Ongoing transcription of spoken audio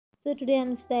So today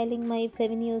I'm styling my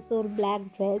 7 years old black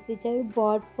dress which I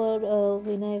bought for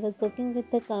when I was working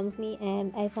with the company,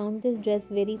 and I found this dress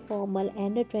very formal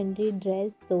and a trendy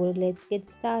dress. So let's get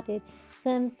started.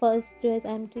 So in first dress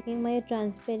I'm taking my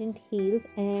transparent heels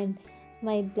and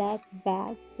my black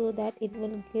bag so that it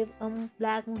will give a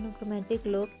black monochromatic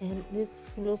look, and this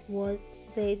look was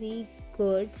very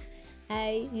good.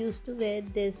 I used to wear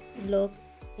this look,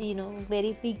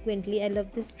 very frequently. I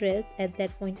love this dress at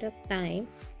that point of time.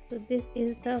 So this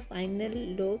is the final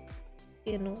look.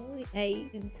 You know, I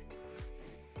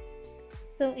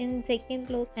so in second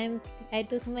look, I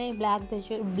took my black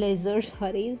blazer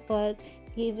sorry, for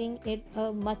giving it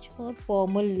a much more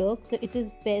formal look. So it is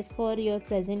best for your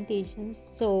presentation.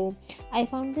 So I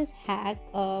found this hack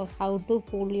of how to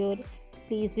fold your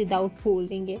sleeves without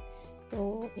folding it.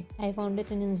 So I found it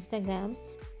in Instagram.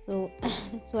 So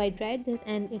so I tried this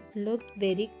and it looked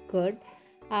very good.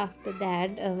 After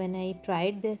that, when I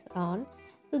tried this on,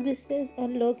 so this is a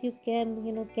look you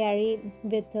can carry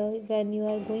with when you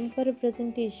are going for a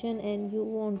presentation and you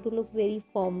want to look very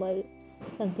formal,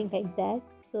 something like that.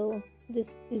 So this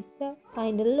is the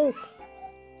final look.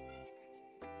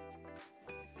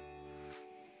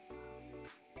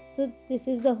 So this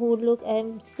is the whole look. I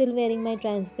am still wearing my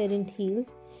transparent heels.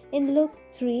 In look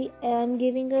 3 I am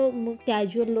giving a more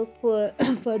casual look for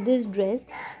for this dress.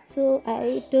 So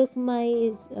I took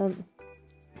my um,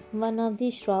 one of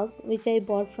the shrugs which I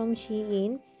bought from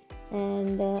Shein,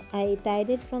 and I tied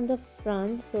it from the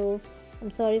front. So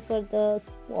I'm sorry for the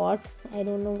spot. I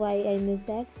don't know why I missed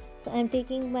that. So I'm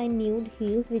taking my nude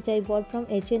heels which I bought from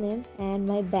H&M, and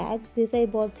my bag. This I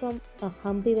bought from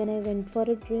Humpy when I went for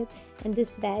a trip, and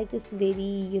this bag is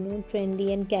very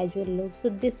trendy and casual look. So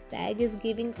this bag is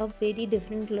giving a very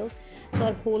different look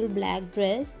for whole black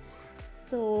dress.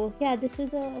 So yeah, this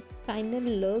is a final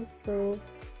look. So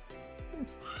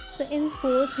in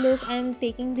fourth look, I'm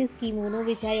taking this kimono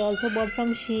which I also bought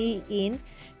from Shein,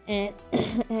 and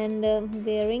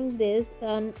wearing this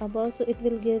on above, so it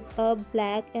will give a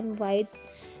black and white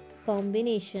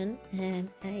combination, and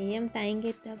I am tying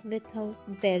it up with a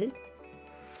belt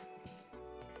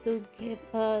to give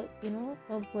a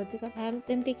vertical. I'm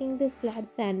taking this plaid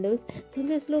sandals. So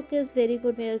this look is very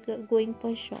good when you're going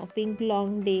for shopping,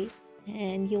 long day,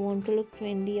 and you want to look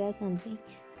trendy or something.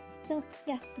 So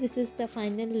yeah, this is the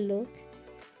final look.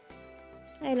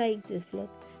 I like this look.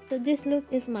 So this look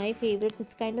is my favorite.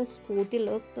 It's kind of sporty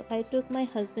look. So I took my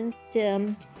husband's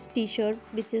t-shirt,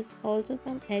 which is also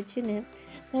from H&M.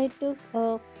 So I took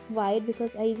white because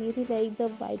I really like the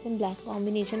white and black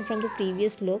combination from the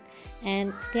previous look.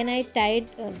 And then I tied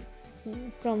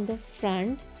from the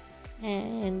front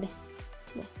and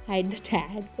hide the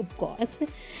tag, of course.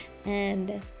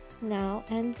 And now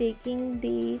I'm taking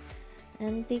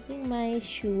my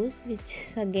shoes, which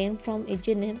is again from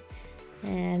H&M,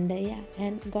 and yeah,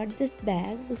 and got this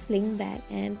bag, the sling bag,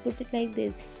 and put it like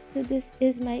this. So this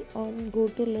is my own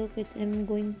go-to look which I'm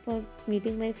going for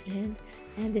meeting my friends,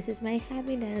 and this is my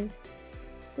happy dance.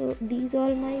 So these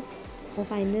all my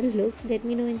final looks. Let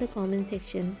me know in the comment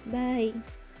section. Bye.